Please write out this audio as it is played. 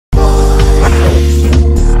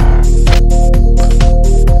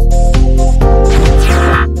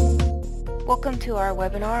to our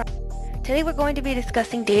webinar. Today we're going to be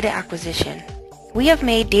discussing data acquisition. We have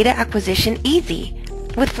made data acquisition easy.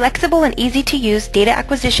 With flexible and easy to use data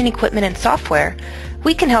acquisition equipment and software,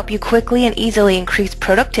 we can help you quickly and easily increase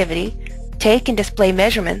productivity, take and display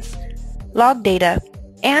measurements, log data,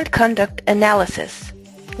 and conduct analysis.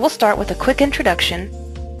 We'll start with a quick introduction,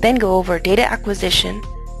 then go over data acquisition,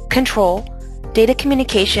 control, data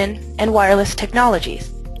communication, and wireless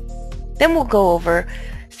technologies. Then we'll go over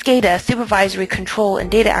SCADA supervisory control and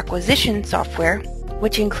data acquisition software,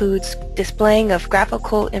 which includes displaying of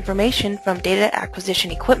graphical information from data acquisition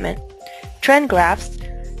equipment, trend graphs,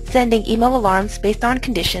 sending email alarms based on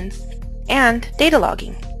conditions, and data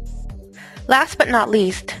logging. Last but not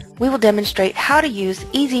least, we will demonstrate how to use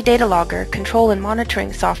Easy Data Logger control and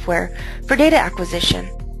monitoring software for data acquisition.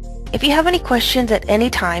 If you have any questions at any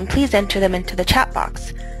time, please enter them into the chat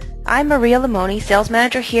box. I'm Maria Limoni, Sales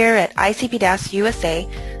Manager here at ICP-DAS USA,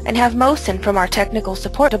 and have Mohsen from our Technical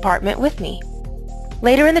Support Department with me.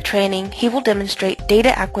 Later in the training, he will demonstrate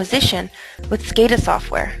data acquisition with SCADA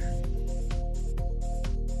software.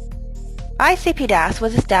 ICP-DAS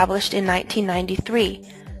was established in 1993.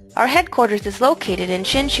 Our headquarters is located in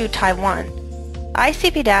Hsinchu, Taiwan.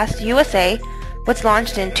 ICP-DAS USA was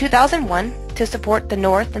launched in 2001 to support the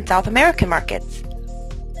North and South American markets.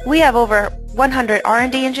 We have over 100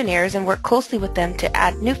 R&D engineers and work closely with them to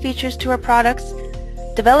add new features to our products,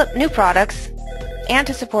 develop new products, and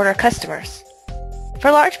to support our customers.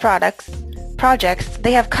 For large projects,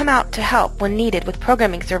 they have come out to help when needed with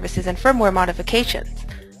programming services and firmware modifications.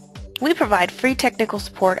 We provide free technical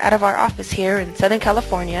support out of our office here in Southern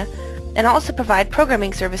California and also provide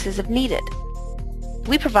programming services if needed.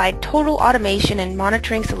 We provide total automation and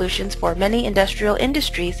monitoring solutions for many industrial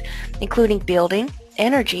industries, including building,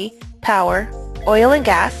 energy, power, oil and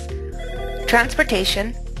gas,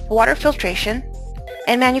 transportation, water filtration,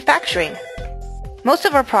 and manufacturing. Most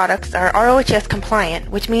of our products are RoHS compliant,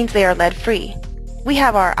 which means they are lead-free. We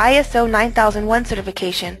have our ISO 9001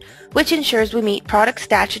 certification, which ensures we meet product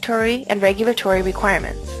statutory and regulatory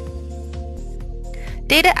requirements.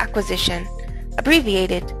 Data acquisition,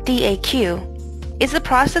 abbreviated DAQ, is the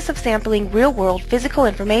process of sampling real-world physical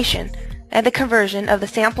information and the conversion of the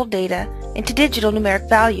sampled data into digital numeric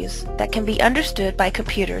values that can be understood by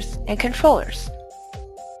computers and controllers.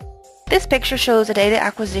 This picture shows a data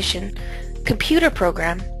acquisition computer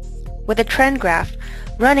program with a trend graph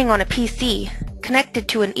running on a PC connected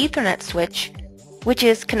to an Ethernet switch, which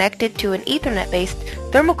is connected to an Ethernet-based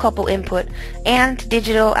thermocouple input and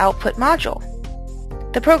digital output module.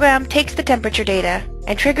 The program takes the temperature data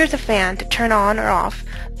and triggers a fan to turn on or off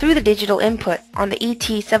through the digital input on the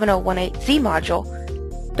ET7018Z module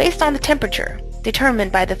based on the temperature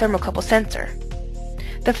determined by the thermocouple sensor.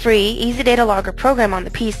 The free Easy Data Logger program on the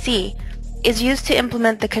PC is used to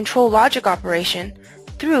implement the control logic operation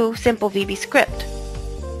through simple VB script.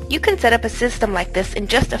 You can set up a system like this in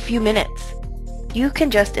just a few minutes. You can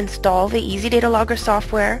just install the Easy Data Logger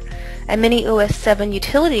software and Mini OS 7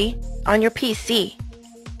 utility on your PC.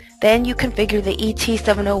 Then you configure the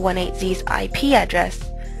ET7018Z's IP address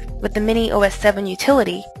with the Mini OS 7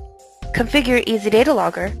 utility, configure Easy Data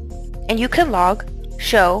Logger, and you can log,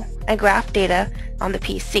 show, and graph data on the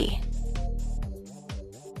PC.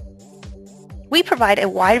 We provide a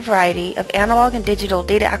wide variety of analog and digital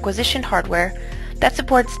data acquisition hardware that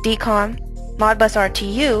supports DCOM, Modbus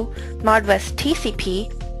RTU, Modbus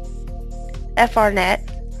TCP, FRNet,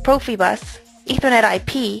 Profibus, Ethernet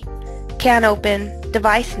IP, CAN-Open,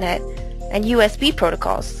 DeviceNet, and USB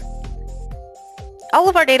protocols. All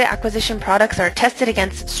of our data acquisition products are tested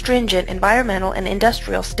against stringent environmental and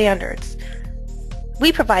industrial standards.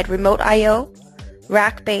 We provide remote I/O,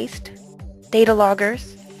 rack-based, data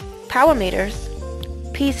loggers, power meters,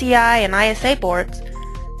 PCI and ISA boards,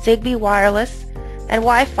 Zigbee wireless, and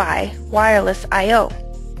Wi-Fi wireless I/O.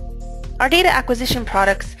 Our data acquisition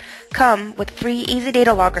products come with free Easy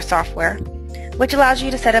Data Logger software, which allows you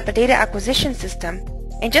to set up a data acquisition system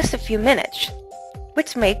in just a few minutes,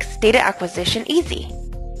 which makes data acquisition easy.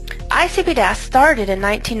 ICP-DAS started in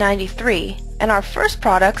 1993, and our first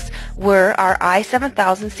products were our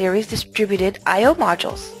i7000 series distributed I/O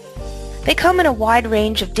modules. They come in a wide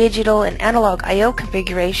range of digital and analog I/O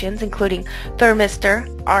configurations, including thermistor,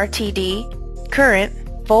 RTD, current,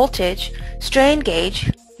 voltage, strain gauge,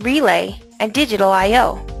 relay, and digital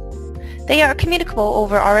I/O. They are communicable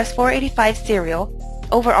over RS-485 serial,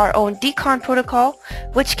 over our own DCON protocol,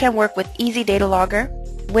 which can work with Easy Data Logger,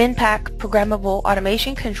 WinPack programmable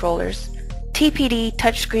automation controllers, TPD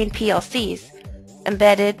touchscreen PLCs,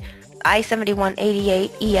 embedded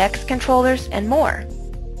i7188EX controllers, and more.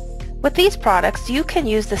 With these products, you can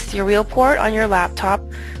use the serial port on your laptop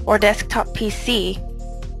or desktop PC,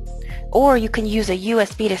 or you can use a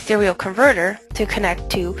USB to serial converter to connect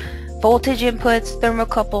to voltage inputs,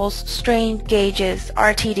 thermocouples, strain gauges,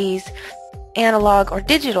 RTDs, analog or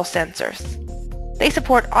digital sensors. They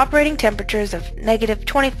support operating temperatures of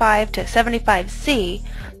 -25 to 75 C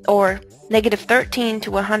or -13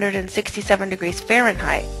 to 167 degrees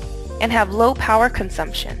Fahrenheit and have low power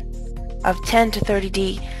consumption of 10 to 30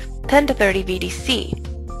 VDC.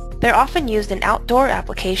 They're often used in outdoor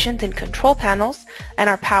applications in control panels and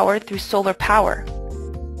are powered through solar power.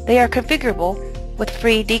 They are configurable with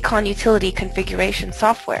free DCON utility configuration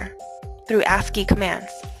software through ASCII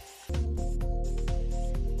commands.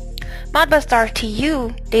 Modbus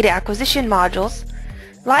RTU data acquisition modules,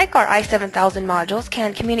 like our i7000 modules,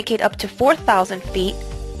 can communicate up to 4,000 feet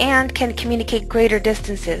and can communicate greater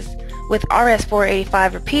distances with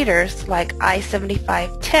RS485 repeaters like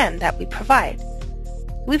i7510 that we provide.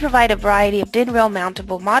 We provide a variety of DIN rail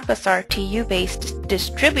mountable Modbus RTU-based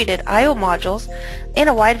distributed I/O modules in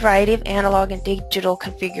a wide variety of analog and digital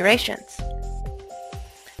configurations.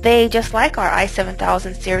 They, just like our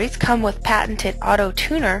i7000 series, come with patented auto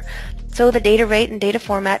tuner, so the data rate and data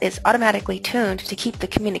format is automatically tuned to keep the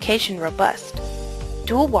communication robust.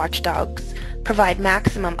 Dual watchdogs provide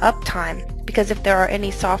maximum uptime because if there are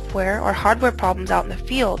any software or hardware problems out in the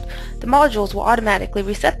field, the modules will automatically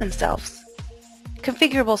reset themselves.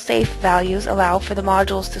 Configurable safe values allow for the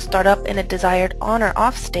modules to start up in a desired on or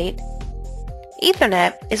off state.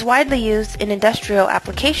 Ethernet is widely used in industrial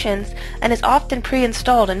applications and is often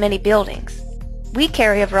pre-installed in many buildings. We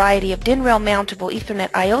carry a variety of DIN rail mountable Ethernet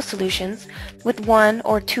I/O solutions with 1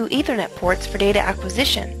 or 2 Ethernet ports for data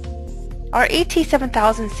acquisition. Our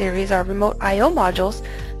AT7000 series are remote I/O modules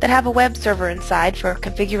that have a web server inside for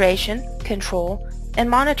configuration, control, and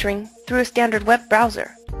monitoring through a standard web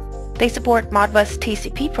browser. They support Modbus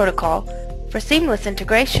TCP protocol for seamless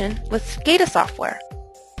integration with SCADA software.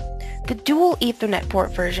 The dual Ethernet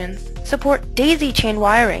port versions support daisy chain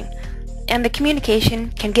wiring, and the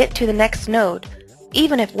communication can get to the next node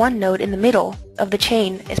even if one node in the middle of the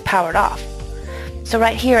chain is powered off. So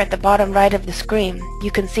right here at the bottom right of the screen,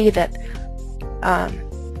 you can see that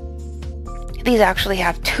these actually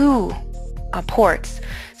have 2 ports.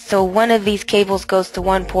 So one of these cables goes to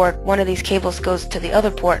one port, one of these cables goes to the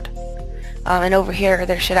other port. And over here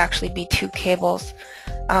there should actually be 2 cables.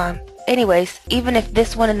 Anyways, even if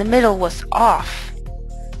this one in the middle was off,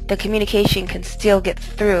 the communication can still get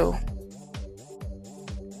through.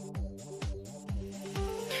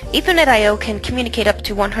 Ethernet I/O can communicate up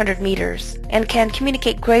to 100 meters and can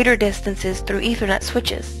communicate greater distances through Ethernet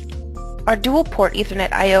switches. Our dual port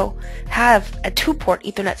Ethernet I/O have a 2-port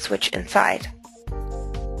Ethernet switch inside.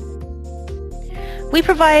 We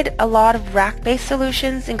provide a lot of rack-based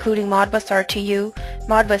solutions including Modbus RTU,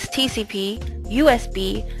 Modbus TCP,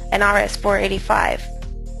 USB, and RS485.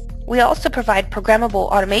 We also provide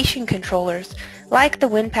programmable automation controllers like the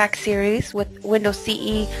WinPack series with Windows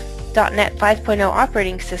CE .NET 5.0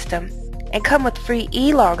 operating system and come with free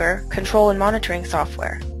eLogger control and monitoring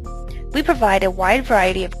software. We provide a wide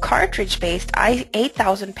variety of cartridge-based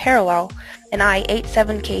i8000 parallel and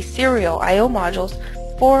i87K serial I/O modules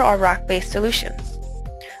for our rack-based solutions.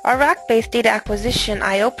 Our rack-based data acquisition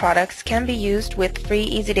I/O products can be used with free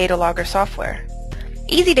Easy Data Logger software.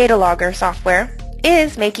 Easy Data Logger software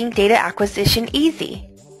is making data acquisition easy.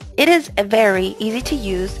 It is a very easy to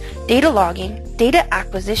use data logging, data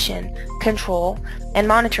acquisition, control, and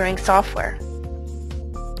monitoring software.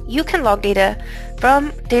 You can log data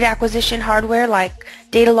from data acquisition hardware like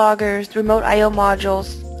data loggers, remote I/O modules,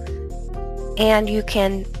 and you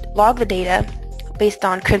can log the data based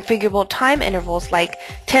on configurable time intervals like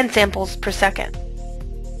 10 samples per second.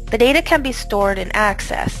 The data can be stored in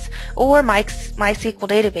Access or MySQL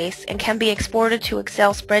database and can be exported to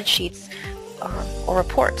Excel spreadsheets or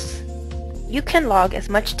reports. You can log as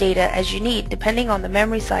much data as you need depending on the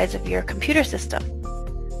memory size of your computer system.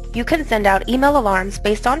 You can send out email alarms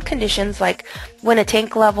based on conditions like when a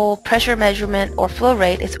tank level, pressure measurement, or flow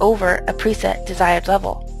rate is over a preset desired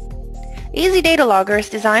level. Easy Data Logger is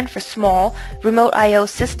designed for small, remote I/O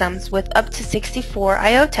systems with up to 64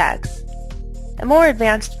 I/O tags. A more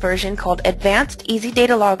advanced version called Advanced Easy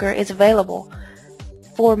Data Logger is available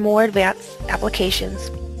for more advanced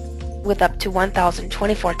applications with up to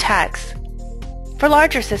 1,024 tags. For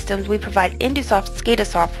larger systems, we provide Indusoft SCADA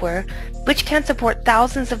software, which can support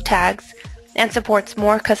thousands of tags and supports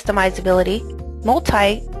more customizability,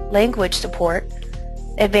 multi-language support,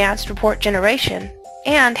 advanced report generation,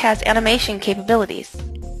 and has animation capabilities.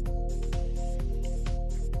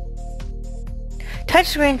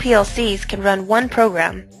 Touchscreen PLCs can run one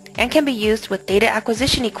program and can be used with data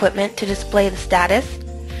acquisition equipment to display the status,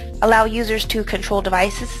 allow users to control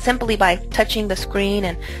devices simply by touching the screen,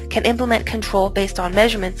 and can implement control based on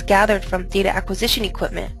measurements gathered from data acquisition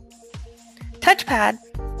equipment. Touchpad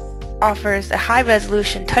offers a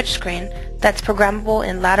high-resolution touchscreen that's programmable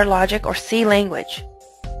in ladder logic or C language.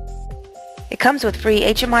 It comes with free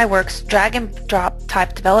HMI-Works drag-and-drop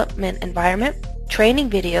type development environment, training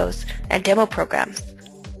videos, and demo programs.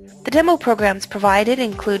 The demo programs provided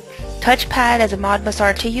include Touchpad as a Modbus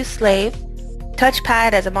RTU slave,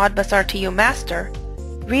 Touchpad as a Modbus RTU master,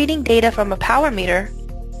 reading data from a power meter,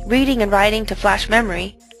 reading and writing to flash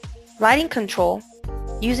memory, writing control,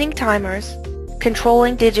 using timers,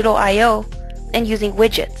 controlling digital I/O, and using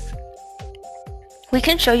widgets. We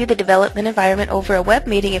can show you the development environment over a web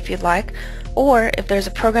meeting if you'd like, or if there's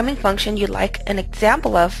a programming function you'd like an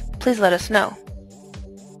example of, please let us know.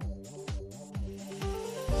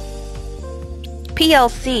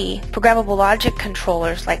 PLC, programmable logic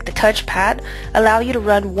controllers like the touchpad, allow you to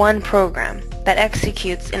run one program that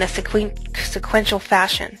executes in a sequential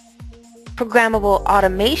fashion. Programmable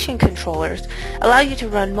automation controllers allow you to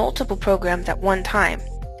run multiple programs at one time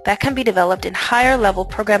that can be developed in higher level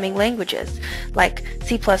programming languages like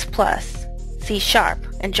C++, C#,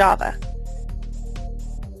 and Java.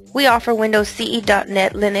 We offer Windows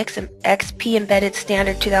CE.NET Linux and XP Embedded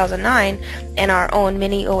Standard 2009 and our own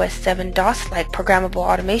Mini OS 7 DOS-like programmable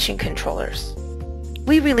automation controllers.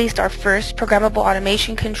 We released our first programmable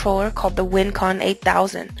automation controller called the WinCon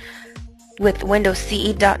 8000 with Windows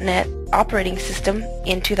CE.NET operating system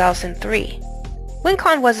in 2003.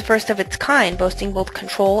 WinCon was the first of its kind, boasting both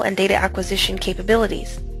control and data acquisition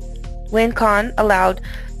capabilities. WinCon allowed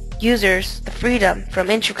users the freedom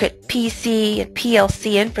from intricate PC and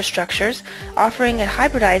PLC infrastructures, offering a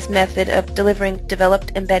hybridized method of delivering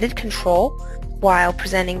developed embedded control while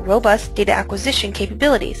presenting robust data acquisition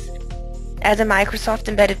capabilities. As a Microsoft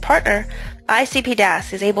embedded partner,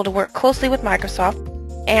 ICP-DAS is able to work closely with Microsoft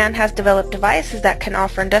and has developed devices that can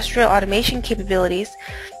offer industrial automation capabilities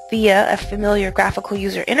via a familiar graphical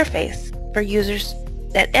user interface for users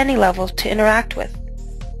at any level to interact with.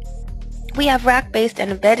 We have rack-based and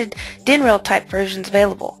embedded DIN-rail type versions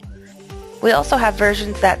available. We also have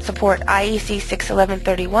versions that support IEC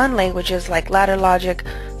 61131 languages like ladder logic,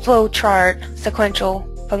 flowchart, sequential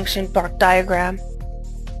function block diagram.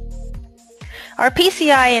 Our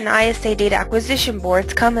PCI and ISA data acquisition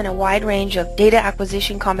boards come in a wide range of data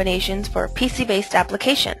acquisition combinations for PC-based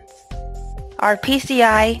applications. Our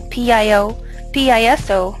PCI, PIO,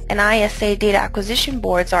 PISO, and ISA data acquisition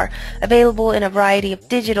boards are available in a variety of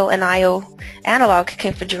digital and I/O analog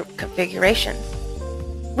configurations.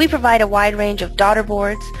 We provide a wide range of daughter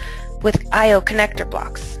boards with I/O connector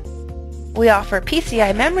blocks. We offer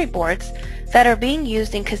PCI memory boards that are being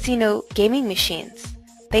used in casino gaming machines.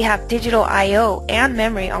 They have digital I/O and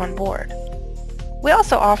memory on board. We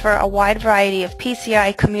also offer a wide variety of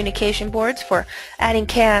PCI communication boards for adding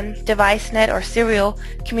CAN, DeviceNet, or serial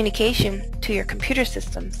communication to your computer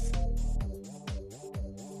systems.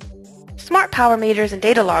 Smart power meters and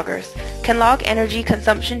data loggers can log energy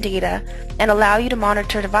consumption data and allow you to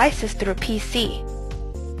monitor devices through a PC.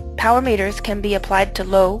 Power meters can be applied to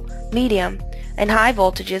low, medium, and high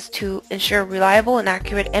voltages to ensure reliable and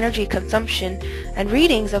accurate energy consumption and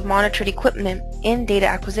readings of monitored equipment in data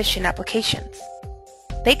acquisition applications.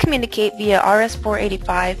 They communicate via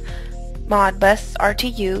RS-485, Modbus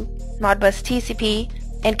RTU, Modbus TCP,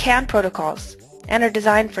 and CAN protocols, and are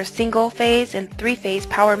designed for single-phase and three-phase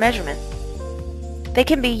power measurement. They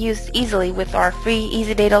can be used easily with our free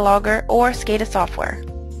EasyData Logger or SCADA software.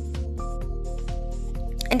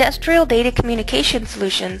 Industrial data communication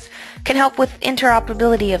solutions can help with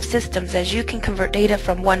interoperability of systems, as you can convert data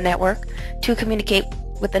from one network to communicate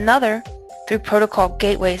with another through protocol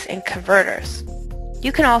gateways and converters.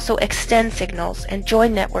 You can also extend signals and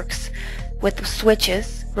join networks with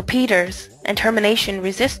switches, repeaters, and termination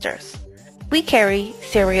resistors. We carry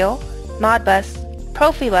serial, Modbus,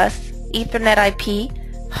 Profibus, Ethernet IP,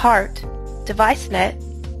 HART, DeviceNet,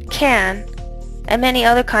 CAN, and many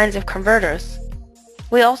other kinds of converters.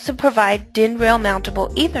 We also provide DIN-rail mountable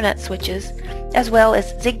Ethernet switches, as well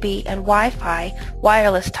as Zigbee and Wi-Fi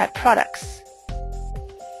wireless type products.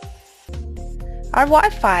 Our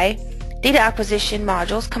Wi-Fi data acquisition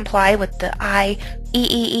modules comply with the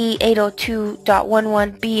IEEE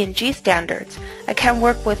 802.11b and G standards and can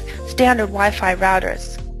work with standard Wi-Fi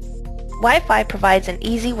routers. Wi-Fi provides an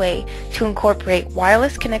easy way to incorporate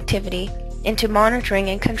wireless connectivity into monitoring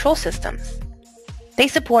and control systems. They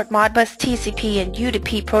support Modbus TCP and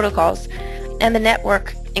UDP protocols and the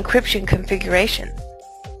network encryption configurations.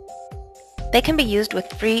 They can be used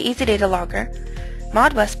with free EasyData Logger,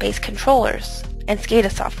 Modbus-based controllers, and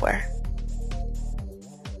SCADA software.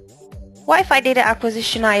 Wi-Fi data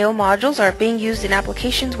acquisition I/O modules are being used in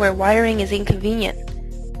applications where wiring is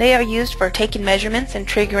inconvenient. They are used for taking measurements and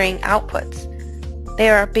triggering outputs. They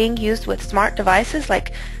are being used with smart devices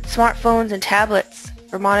like smartphones and tablets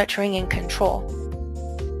for monitoring and control.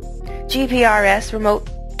 GPRS remote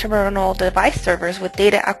terminal device servers with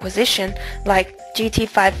data acquisition like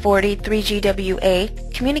GT540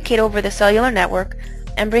 3GWA communicate over the cellular network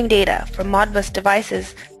and bring data from Modbus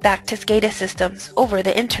devices back to SCADA systems over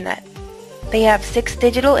the internet. They have 6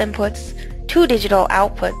 digital inputs, 2 digital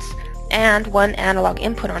outputs, and 1 analog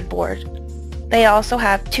input on board. They also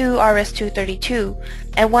have 2 RS-232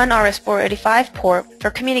 and 1 RS-485 port for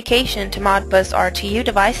communication to Modbus RTU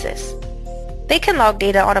devices. They can log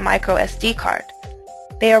data on a micro SD card.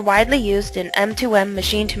 They are widely used in M2M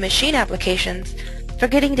machine-to-machine applications for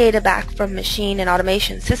getting data back from machine and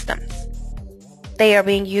automation systems. They are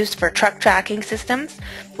being used for truck tracking systems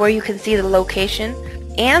where you can see the location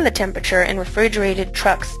and the temperature in refrigerated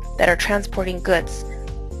trucks that are transporting goods.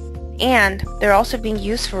 And they're also being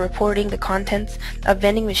used for reporting the contents of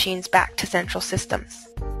vending machines back to central systems.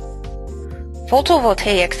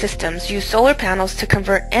 Photovoltaic systems use solar panels to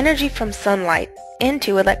convert energy from sunlight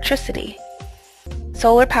into electricity.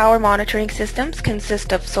 Solar power monitoring systems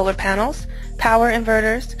consist of solar panels, power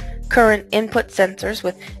inverters, current input sensors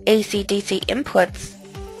with AC-DC inputs,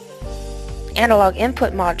 analog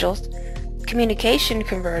input modules, communication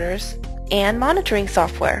converters, and monitoring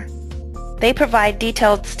software. They provide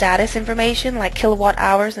detailed status information like kilowatt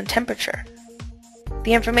hours and temperature.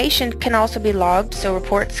 The information can also be logged so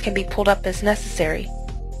reports can be pulled up as necessary.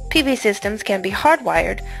 PV systems can be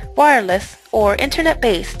hardwired, wireless, or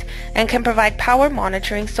internet-based and can provide power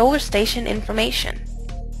monitoring solar station information.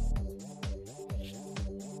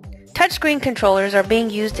 Touchscreen controllers are being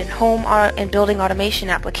used in home and building automation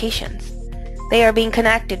applications. They are being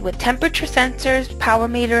connected with temperature sensors, power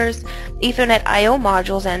meters, Ethernet I/O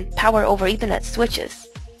modules, and power over Ethernet switches.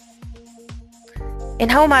 In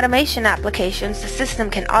home automation applications, the system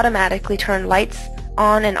can automatically turn lights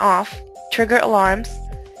on and off, trigger alarms,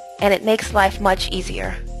 and it makes life much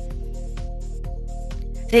easier.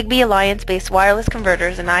 Zigbee Alliance-based wireless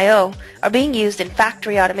converters and I/O are being used in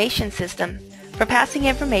factory automation systems for passing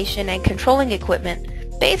information and controlling equipment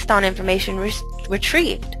based on information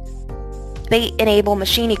retrieved. They enable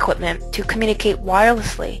machine equipment to communicate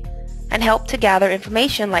wirelessly and help to gather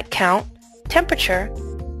information like count, temperature,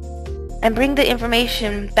 and bring the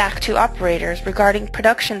information back to operators regarding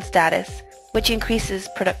production status, which increases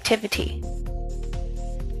productivity.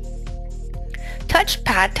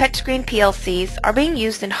 Touchscreen PLCs are being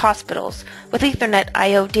used in hospitals with Ethernet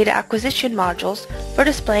I/O data acquisition modules for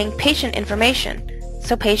displaying patient information,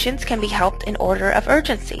 so patients can be helped in order of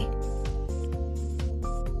urgency.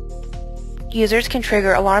 Users can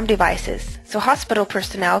trigger alarm devices, so hospital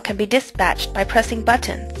personnel can be dispatched by pressing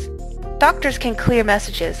buttons. Doctors can clear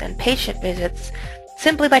messages and patient visits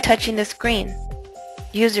simply by touching the screen.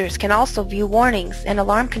 Users can also view warnings and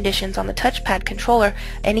alarm conditions on the touchpad controller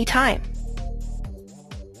anytime.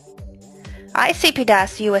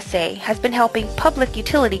 ICP-DAS USA has been helping public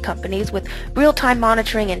utility companies with real-time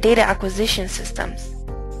monitoring and data acquisition systems.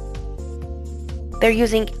 They're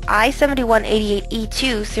using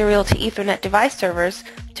I7188E2 serial to Ethernet device servers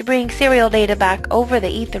to bring serial data back over the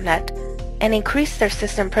Ethernet and increase their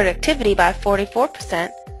system productivity by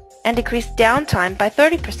 44% and decrease downtime by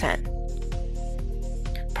 30%.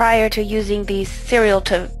 Prior to using these serial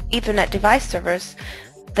to Ethernet device servers,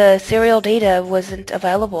 the serial data wasn't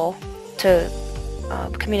available to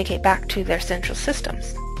communicate back to their central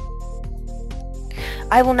systems.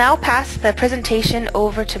 I will now pass the presentation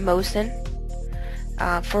over to Mohsen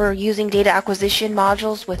for using data acquisition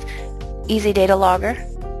modules with Easy Data Logger.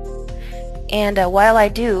 And while I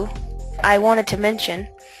do, I wanted to mention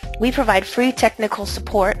we provide free technical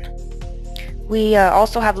support. We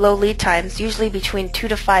also have low lead times, usually between 2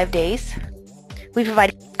 to 5 days. We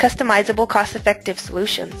provide customizable, cost-effective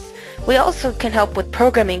solutions. We also can help with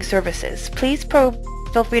programming services. Please feel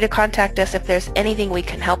free to contact us if there's anything we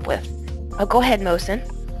can help with. Go ahead, Mohsen.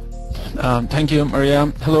 Thank you,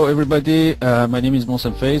 Maria. Hello, everybody. My name is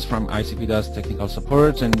Mohsen Faiz from ICP-DAS Technical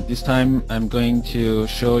Support, and this time I'm going to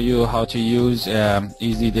show you how to use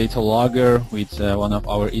Easy Data Logger with one of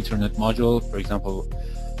our Ethernet module, for example,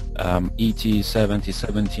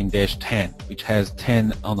 ET7017-10, which has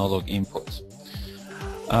 10 analog inputs.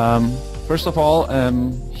 First of all,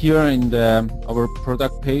 here in our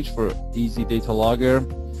product page for Easy Data Logger,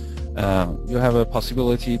 you have a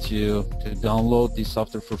possibility to download this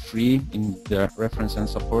software for free in the reference and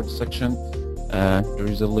support section. there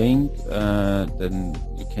is a link, then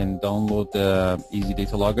you can download the Easy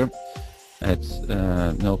Data Logger at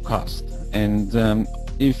no cost. And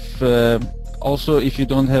if you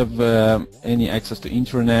don't have any access to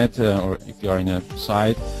internet, or if you are in a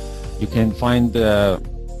site, you can find the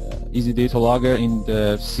Easy Data Logger in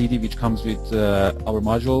the CD which comes with our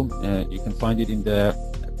module. You can find it in the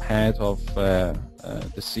path of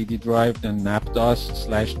the CD drive, then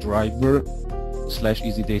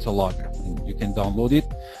napdos/driver/Easy Data Logger. You can download it.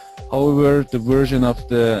 However, the version of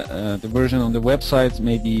the version on the website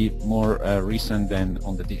may be more recent than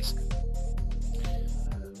on the disk.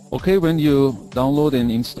 Okay, when you download and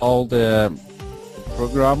install the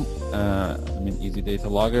program, Easy Data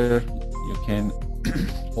Logger, you can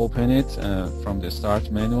open it from the start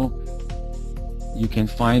menu. You can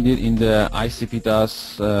find it in the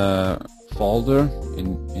ICP-DOS folder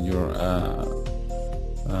in your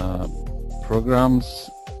programs,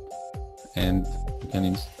 and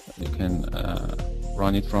you can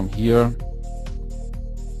run it from here.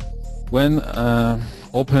 When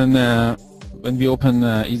we open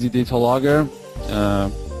Easy Data Logger,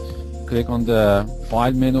 click on the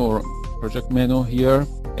File menu or Project menu here,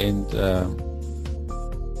 and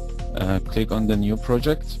click on the New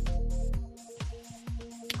Project.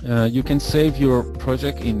 You can save your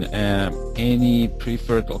project in any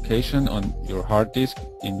preferred location on your hard disk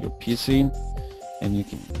in your PC, and you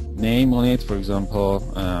can name on it, for example,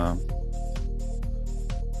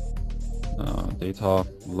 Data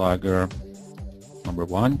Logger number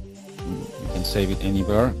 1. You can save it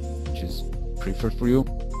anywhere which is preferred for you.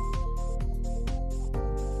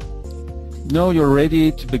 Now you're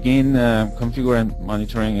ready to begin configure and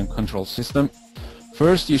monitoring and control system.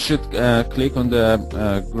 First, you should click on the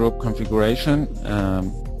group configuration.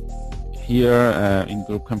 Here in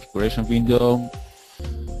group configuration window,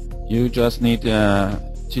 you just need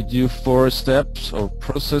to do 4 steps or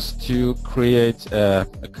process to create a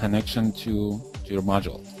connection to your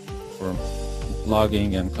module for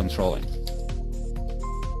logging and controlling.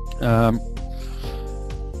 The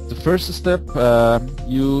first step,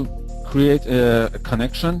 you create a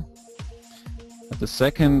connection. At the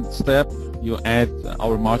second step, you add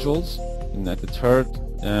our modules, and at the third,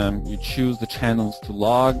 you choose the channels to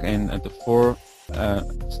log, and at the fourth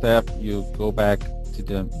step, you go back to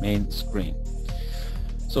the main screen.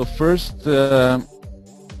 So first,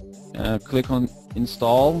 click on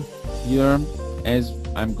install here, as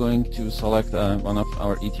I'm going to select one of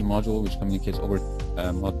our ET module which communicates over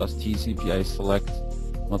Modbus TCP. I select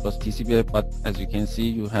Modbus TCP, but as you can see,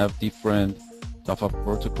 you have different top-up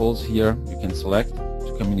protocols here you can select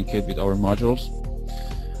to communicate with our modules.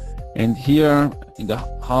 And here in the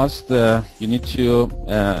host, you need to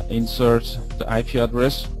insert the IP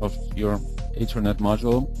address of your Ethernet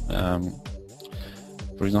module.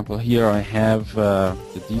 For example, here I have the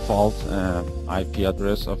default IP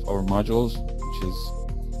address of our modules, which is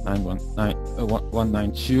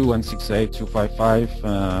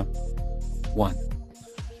 192.168.255.1.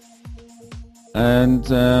 And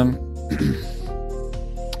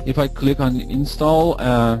if I click on install,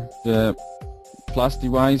 the plus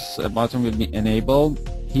device button will be enabled.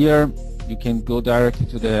 Here you can go directly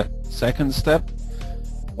to the second step,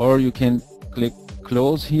 or you can click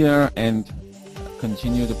close here and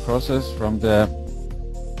continue the process from the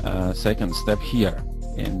second step here.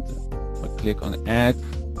 And if I click on add,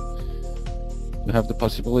 you have the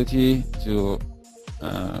possibility to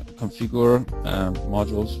configure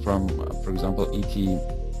modules from, for example,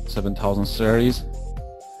 ET7000 series.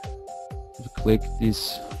 If you click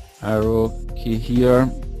this arrow key here,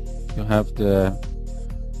 you have the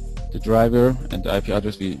driver and the IP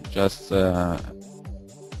address we just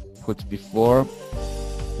put before.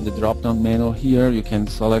 In the drop-down menu here, you can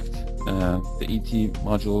select the ET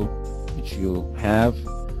module which you have.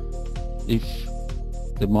 If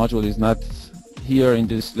the module is not here in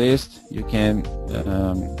this list, you can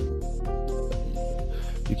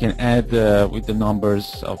add with the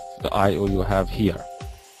numbers of the I/O you have here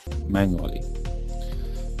manually.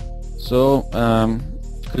 So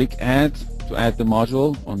click add to add the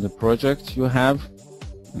module on the project you have,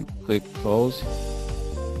 and click close.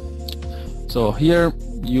 So here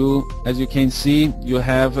as you can see, you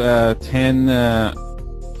have 10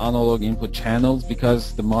 analog input channels,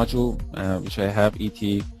 because the module which I have,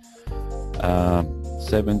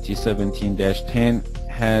 ET7017-10,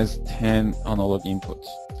 has 10 analog inputs.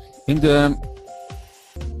 In the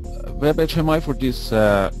Web HMI for this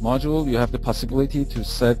module, you have the possibility to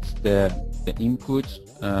set the input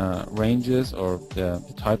ranges or the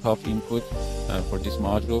type of input for this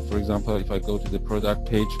module. For example, if I go to the product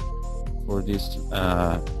page for this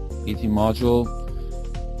ET module,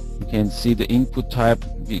 You can see the input type.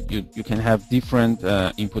 You can have different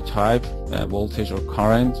input type, voltage or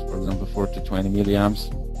current, for example 4 to 20 milliamps,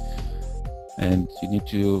 and you need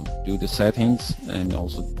to do the settings and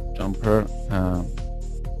also jumper.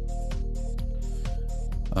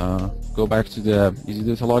 Go back to the Easy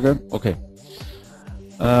Data Logger. Okay.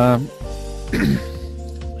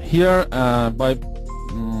 Here,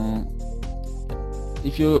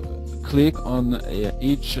 if you click on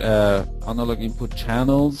each analog input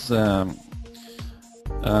channels,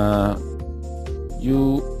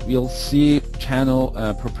 you will see channel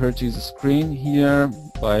properties screen here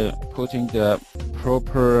by putting the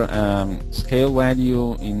proper scale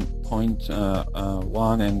value in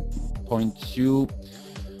 0.1 and 0.2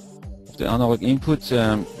 of the analog input.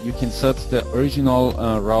 You can set the original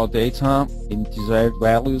raw data in desired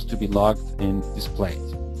values to be logged and displayed.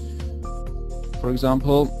 For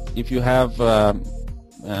example, if you have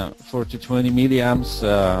 4 to 20 milliamps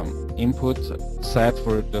input set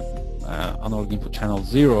for the analog input channel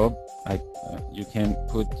 0, you can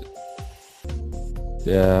put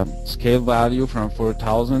the scale value from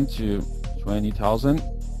 4,000 to 20,000,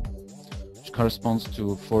 which corresponds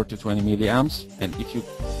to 4 to 20 milliamps. And if you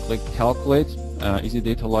click calculate, Easy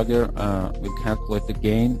Data Logger will calculate the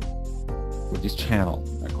gain for this channel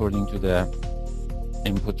according to the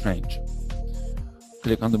input range.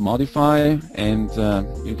 Click on the modify, and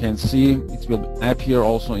you can see it will appear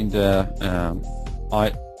also in the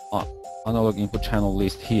analog input channel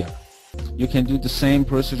list here. You can do the same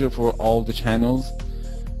procedure for all the channels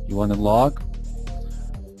you want to log.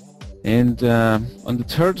 And on the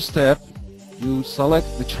third step, you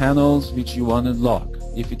select the channels which you want to log.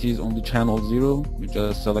 If it is only channel 0, you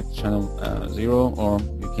just select channel 0, or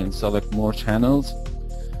you can select more channels.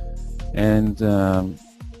 And there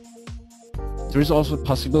is also a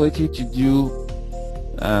possibility to do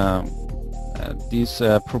these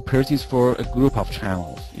properties for a group of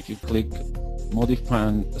channels. If you click modify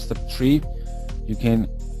on step 3, you can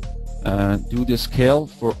do the scale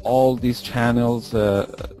for all these channels,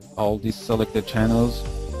 all these selected channels,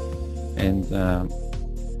 and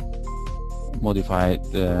modify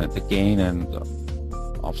the gain and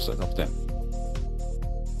offset of them.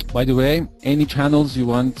 By the way, any channels you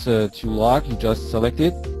want to log, you just select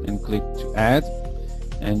it and click to add,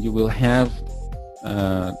 and you will have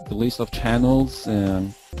the list of channels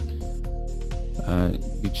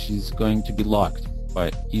which is going to be logged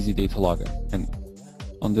by Easy Data Logger. And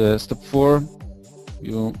on the step 4,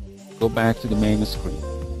 you go back to the main screen.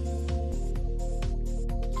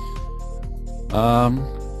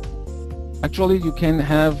 Actually, you can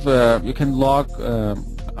have you can log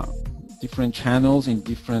different channels in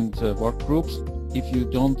different work groups. If you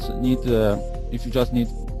don't need, if you just need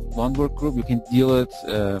one work group, you can delete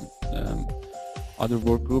other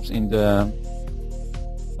work groups in the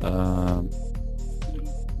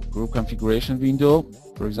group configuration window.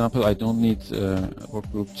 For example, I don't need work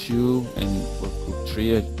group 2 and work group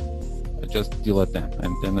 3. I just delete them,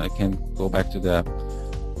 and then I can go back to the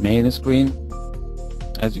main screen.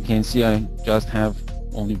 As you can see, I just have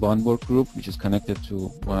only one work group which is connected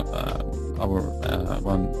to our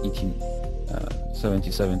one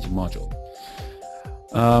ET7070 module.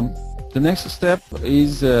 The next step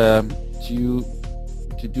is to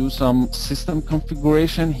do some system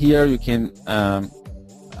configuration. Here you can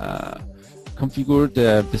configure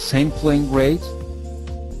the sampling rate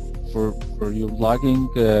for your logging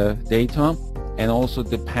data, and also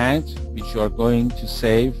the path which you are going to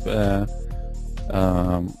save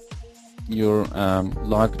your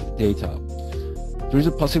logged data. There is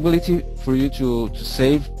a possibility for you to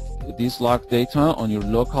save this logged data on your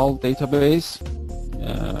local database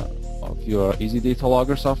of your Easy Data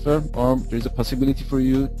Logger software, or there is a possibility for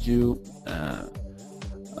you to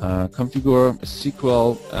configure a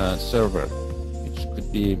SQL server, which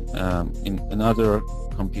could be in another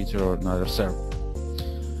computer or another server.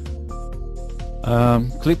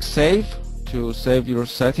 Click Save to save your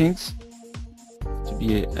settings to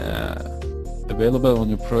be available on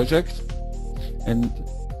your project, and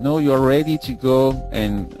now you are ready to go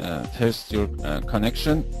and test your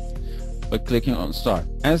connection by clicking on Start.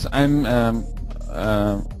 As I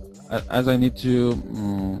need to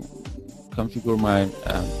configure my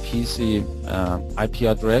PC IP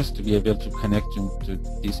address to be able to connect to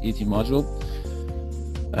this ET module.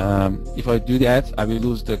 If I do that, I will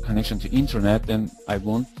lose the connection to internet, and I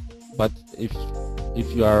won't. But if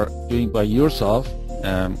you are doing by yourself,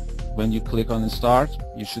 when you click on Start,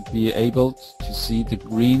 you should be able to see the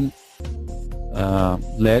green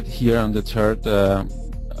LED here on the third, on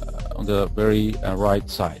the very right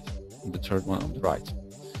side, on the third one on the right.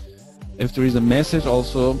 If there is a message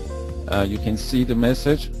also, you can see the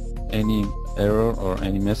message any error or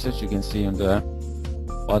any message, you can see on the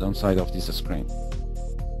bottom side of this screen.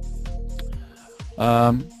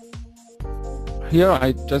 Here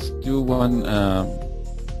I just do one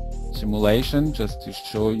simulation just to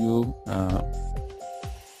show you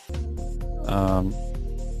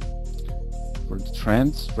for the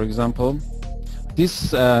trends. For example,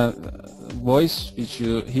 this voice which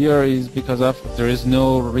you hear is because of there is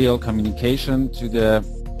no real communication to the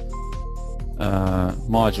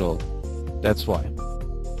module. That's why.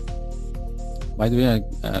 By the way,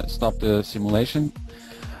 I stopped the simulation.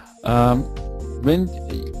 When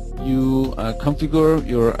you configure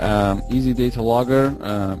your Easy Data Logger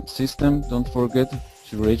system, don't forget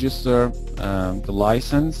to register the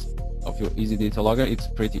license of your Easy Data Logger. It's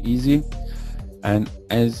pretty easy, and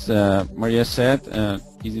as Maria said,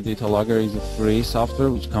 Easy Data Logger is a free software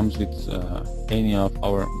which comes with any of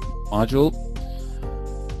our module.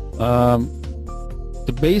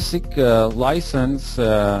 The basic license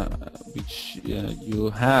which you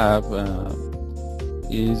have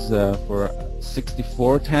is for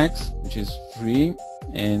 64 tags, which is free,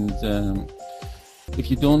 and if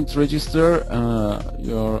you don't register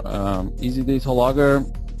your Easy Data Logger,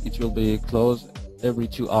 it will be closed every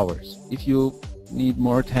 2 hours. If you need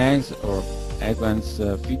more tags or advanced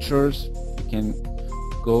features, you can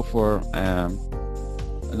go for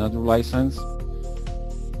another license,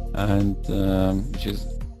 and which is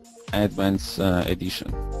Advanced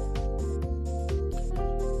Edition.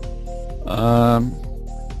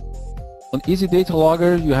 On Easy Data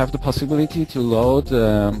Logger, you have the possibility to load,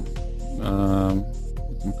 let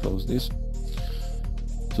me close this,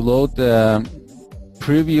 to load the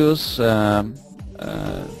previous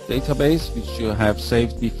database which you have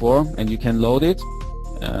saved before, and you can load it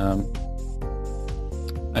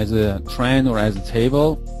as a trend or as a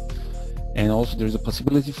table. And also there's a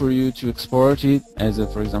possibility for you to export it as a,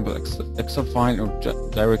 for example, Excel file, or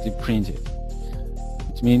directly print it.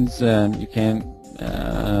 It means you can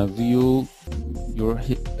view your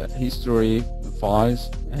history files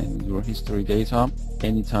and your history data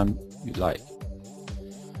anytime you like.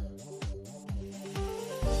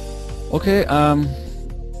 Okay,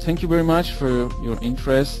 thank you very much for your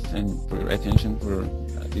interest and for your attention for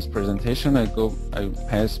this presentation. I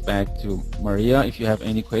pass back to Maria. If you have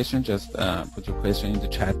any question, just put your question in the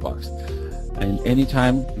chat box, and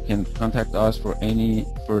anytime you can contact us for any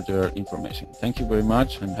further information. Thank you very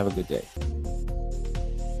much and have a good day.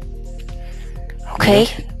 Okay,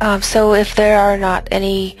 so if there are not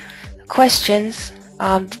any questions,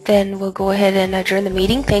 then we'll go ahead and adjourn the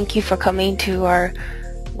meeting. Thank you for coming to our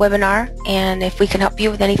webinar, and if we can help you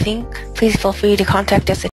with anything, please feel free to contact us.